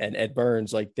 and Ed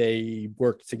Burns. Like they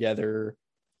worked together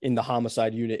in the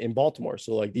homicide unit in Baltimore.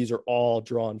 So like, these are all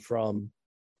drawn from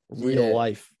real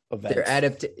life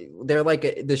events.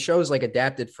 The show's like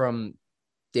adapted from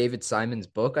David Simon's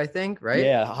book, I think, right?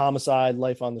 Yeah, Homicide: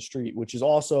 Life on the Street, which is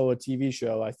also a TV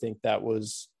show. I think that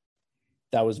was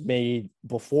made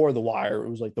before The Wire. It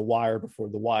was like The Wire before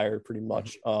The Wire, pretty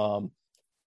much.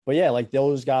 But yeah, like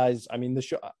those guys. I mean, the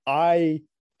show.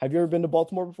 Have you ever been to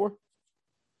Baltimore before?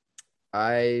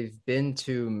 I've been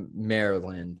to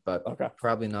Maryland, but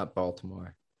probably not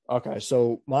Baltimore. Okay,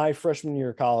 so my freshman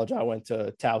year of college, I went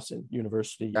to Towson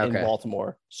University in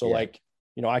Baltimore. So I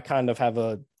kind of have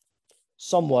a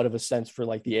somewhat of a sense for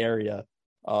like the area.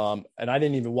 And I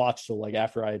didn't even watch till like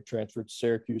after I had transferred to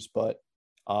Syracuse, but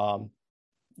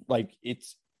like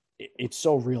it's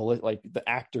so real. Like the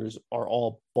actors are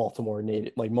all Baltimore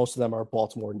native. Like most of them are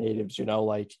Baltimore natives,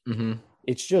 like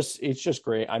it's just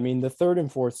great. I mean, the third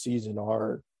and fourth season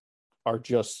are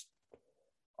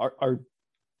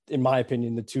in my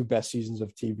opinion, the two best seasons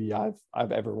of TV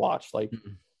I've ever watched. Like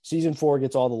season 4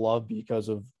 gets all the love because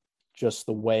of just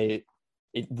the way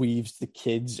it weaves the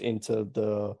kids into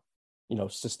the,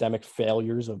 systemic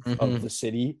failures of the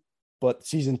city. But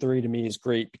season 3 to me is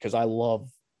great because I love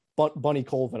Bunny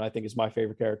Colvin. I think is my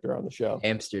favorite character on the show.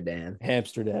 Amsterdam,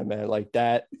 man. Like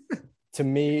that to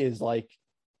me is like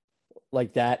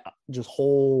that just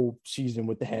whole season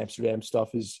with the Amsterdam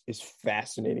stuff is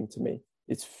fascinating to me.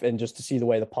 And just to see the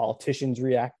way the politicians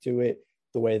react to it,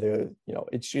 the way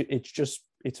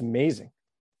it's amazing.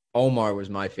 Omar was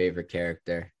my favorite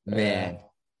character, man.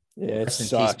 Yeah, it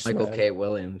sucks. Michael K.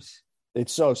 Williams.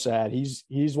 It's so sad. He's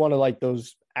one of like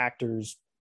those actors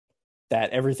that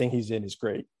everything he's in is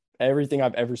great. Everything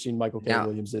I've ever seen Michael K.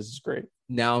 Williams is great.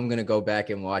 Now I'm gonna go back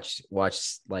and watch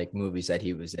like movies that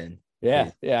he was in.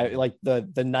 Yeah. Like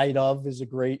the Night Of is a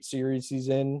great series he's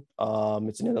in.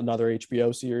 It's in another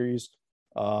HBO series.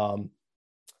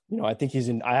 I think he's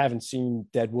in. I haven't seen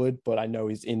Deadwood, but I know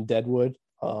he's in Deadwood.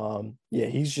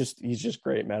 He's just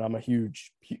great, man. I'm a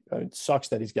huge. It sucks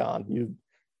that he's gone.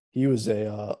 He was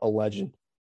a legend.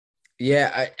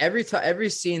 Yeah, every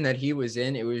scene that he was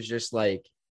in, it was just like,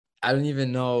 I don't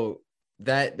even know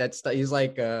that's he's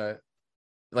like the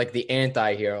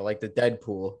anti-hero, like the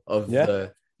Deadpool of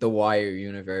the Wire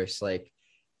universe. Like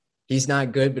he's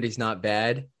not good, but he's not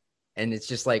bad, and it's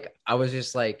just like I was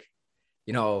just like,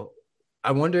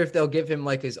 I wonder if they'll give him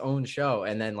like his own show.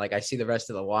 And then like I see the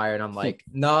rest of The Wire and I'm like,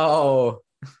 no,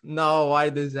 why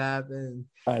did this happen?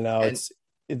 I know. And it's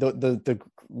the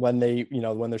when they,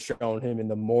 when they're showing him in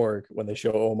the morgue, when they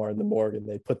show Omar in the morgue and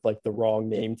they put like the wrong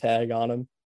name tag on him.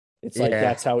 It's like,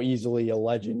 that's how easily a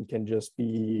legend can just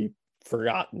be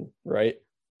forgotten. Right.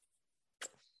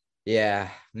 Yeah,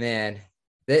 man.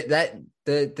 The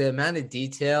amount of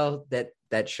detail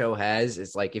that show has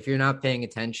is like, if you're not paying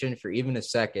attention for even a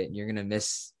second, you're gonna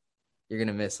miss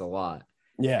a lot.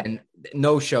 Yeah. And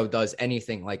no show does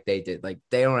anything like they did. Like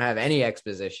they don't have any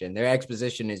exposition. Their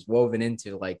exposition is woven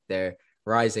into like their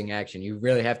rising action. You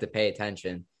really have to pay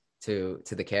attention to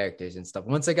the characters and stuff.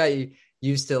 Once I got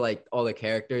used to like all the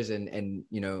characters and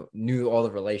knew all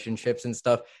the relationships and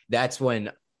stuff, that's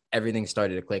when everything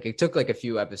started to click. It took like a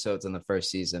few episodes in the first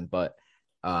season, but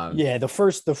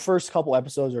the first couple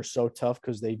episodes are so tough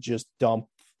because they just dump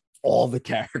all the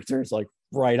characters like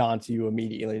right onto you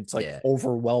immediately. It's like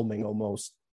overwhelming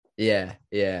almost. That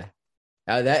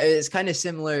is kind of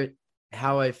similar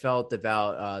how I felt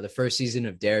about the first season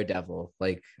of Daredevil,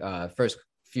 like first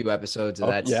few episodes of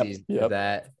that season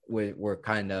that were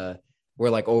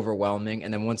like overwhelming.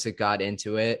 And then once it got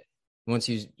into it, once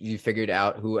you figured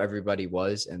out who everybody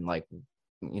was and like,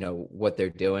 what they're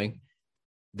doing,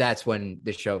 that's when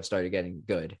the show started getting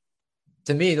good.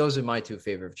 To me, those are my two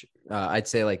favorite. I'd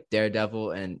say like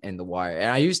Daredevil and The Wire. And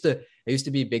I used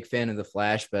to be a big fan of The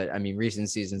Flash, but I mean, recent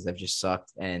seasons have just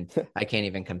sucked, and I can't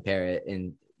even compare it.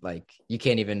 And like, you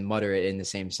can't even mutter it in the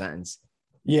same sentence.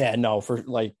 Yeah, no, for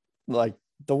like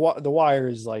the Wire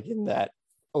is like in that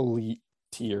elite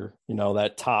tier,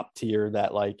 that top tier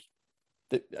that like,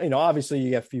 obviously you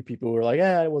get a few people who are like,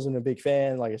 I wasn't a big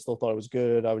fan. Like, I still thought it was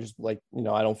good. I was just like,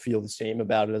 I don't feel the same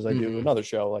about it as I do another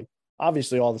show. Like,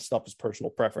 obviously all this stuff is personal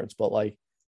preference, but like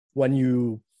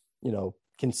when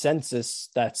consensus,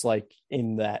 that's like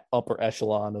in that upper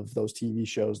echelon of those TV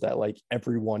shows that like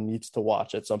everyone needs to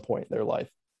watch at some point in their life.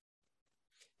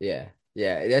 Yeah.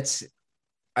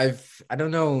 I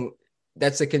don't know.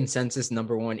 That's a consensus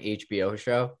number one HBO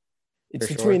show. It's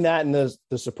between that and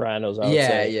the Sopranos. I would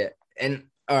say. Yeah. And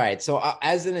all right. So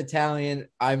as an Italian,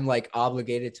 I'm like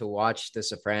obligated to watch The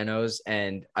Sopranos,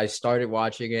 and I started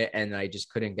watching it and I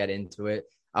just couldn't get into it.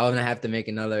 I'm going to have to make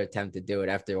another attempt to do it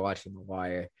after watching The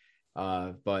Wire.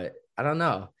 But I don't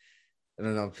know.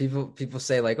 People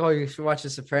say like, oh, you should watch The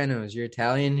Sopranos. You're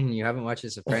Italian and you haven't watched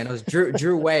The Sopranos.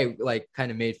 Drew Way like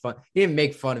kind of made fun. He didn't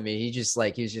make fun of me. He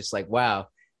was just like, wow,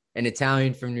 an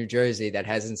Italian from New Jersey that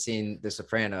hasn't seen The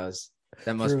Sopranos.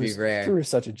 That must be rare. Drew is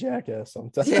such a jackass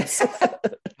sometimes. Yeah.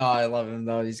 Oh, I love him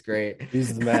though. He's great.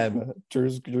 He's the man.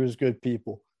 Drew's good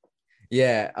people.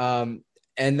 Yeah.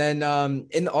 And then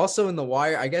also in The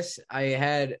Wire, I guess I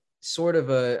had sort of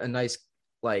a nice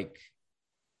like.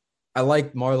 I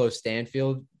like Marlo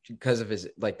Stanfield because of his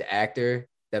like the actor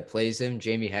that plays him,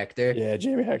 Jamie Hector. Yeah,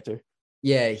 Jamie Hector.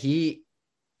 Yeah,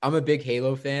 I'm a big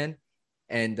Halo fan,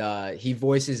 and he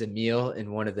voices Emil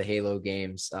in one of the Halo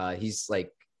games. He's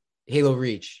like Halo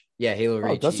Reach. Yeah, Halo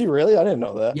Reach. Does he really? I didn't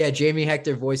know that. Yeah, Jamie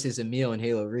Hector voices Emil in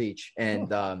Halo Reach,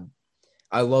 and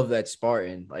I love that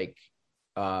Spartan. Like,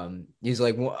 he's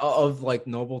like of like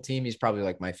Noble Team. He's probably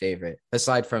like my favorite,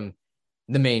 aside from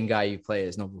the main guy you play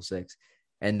as Noble Six.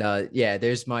 And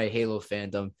there's my Halo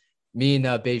fandom. Me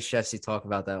and Beige Jesse talk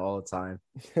about that all the time.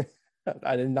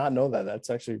 I did not know that. That's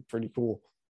actually pretty cool.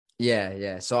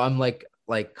 Yeah. So I'm like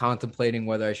contemplating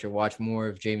whether I should watch more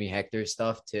of Jamie Hector's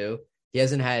stuff too. He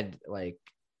hasn't had like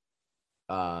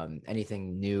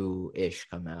anything new-ish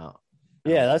come out.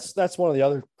 Yeah, that's one of the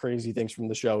other crazy things from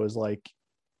the show is like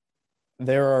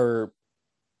there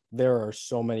are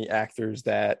so many actors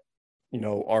that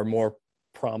are more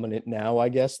prominent now, I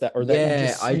guess, that you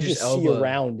just see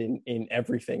around in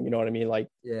everything. You know what I mean? Like,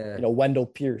 Wendell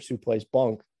Pierce, who plays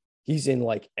Bunk, he's in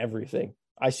like everything.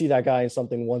 I see that guy in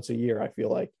something once a year, I feel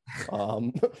like.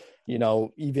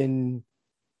 Even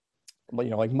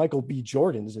like Michael B.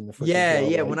 Jordan's in the first show.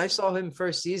 Like, when I saw him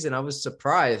first season, I was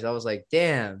surprised. I was like,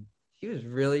 damn, he was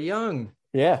really young.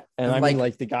 Yeah. And I mean,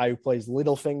 like the guy who plays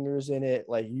Littlefingers in it,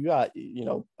 like you got,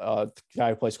 the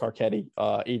guy who plays Carcetti,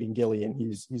 Aidan Gillian,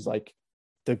 he's like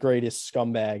the greatest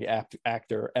scumbag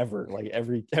actor ever. Like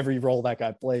every role that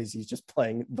guy plays, he's just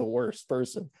playing the worst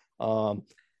person. But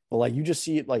like you just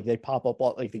see it, like they pop up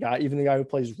all, like the guy who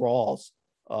plays Rawls,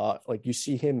 like you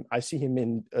see him. I see him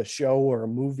in a show or a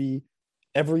movie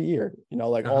every year.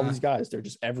 All these guys, they're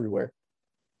just everywhere.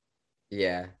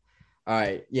 Yeah. All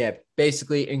right. Yeah.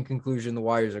 Basically, in conclusion, The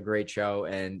Wire is a great show,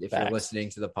 and if you're listening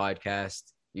to the podcast,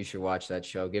 you should watch that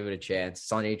show. Give it a chance.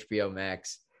 It's on HBO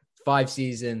Max. 5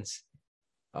 seasons.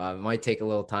 It might take a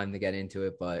little time to get into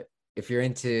it, but if you're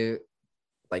into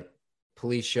like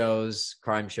police shows,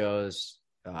 crime shows,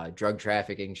 drug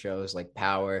trafficking shows like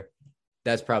Power,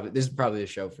 this is probably the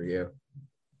show for you.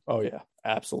 Oh yeah,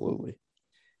 absolutely.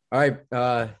 All right,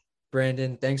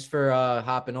 Brandon, thanks for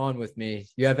hopping on with me.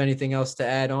 You have anything else to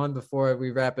add on before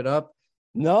we wrap it up?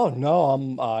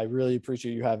 No. I really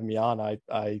appreciate you having me on.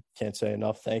 I can't say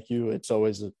enough. Thank you. It's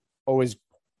always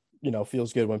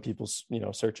feels good when people,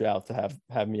 search out to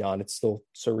have me on. It's still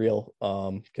surreal,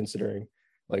 considering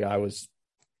like I was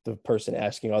the person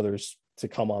asking others to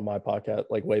come on my podcast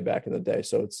like way back in the day.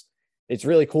 So it's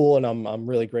really cool. And I'm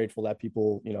really grateful that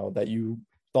people, that you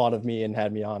thought of me and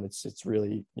had me on. It's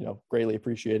really, greatly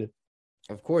appreciated.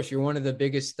 Of course. You're one of the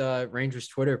biggest Rangers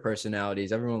Twitter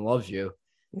personalities. Everyone loves you.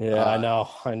 Yeah, I know.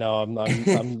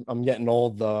 I'm getting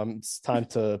old though. It's time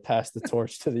to pass the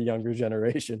torch to the younger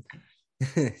generation.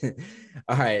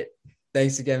 All right.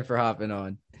 Thanks again for hopping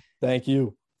on. Thank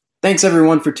you. Thanks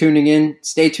everyone for tuning in.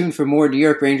 Stay tuned for more New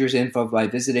York Rangers info by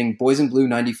visiting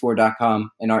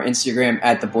boysandblue94.com and our Instagram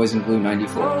at the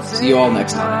boysandblue94. See you all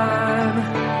next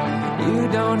time.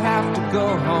 You don't have to go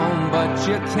home, but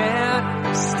you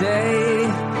can't stay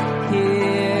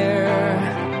here.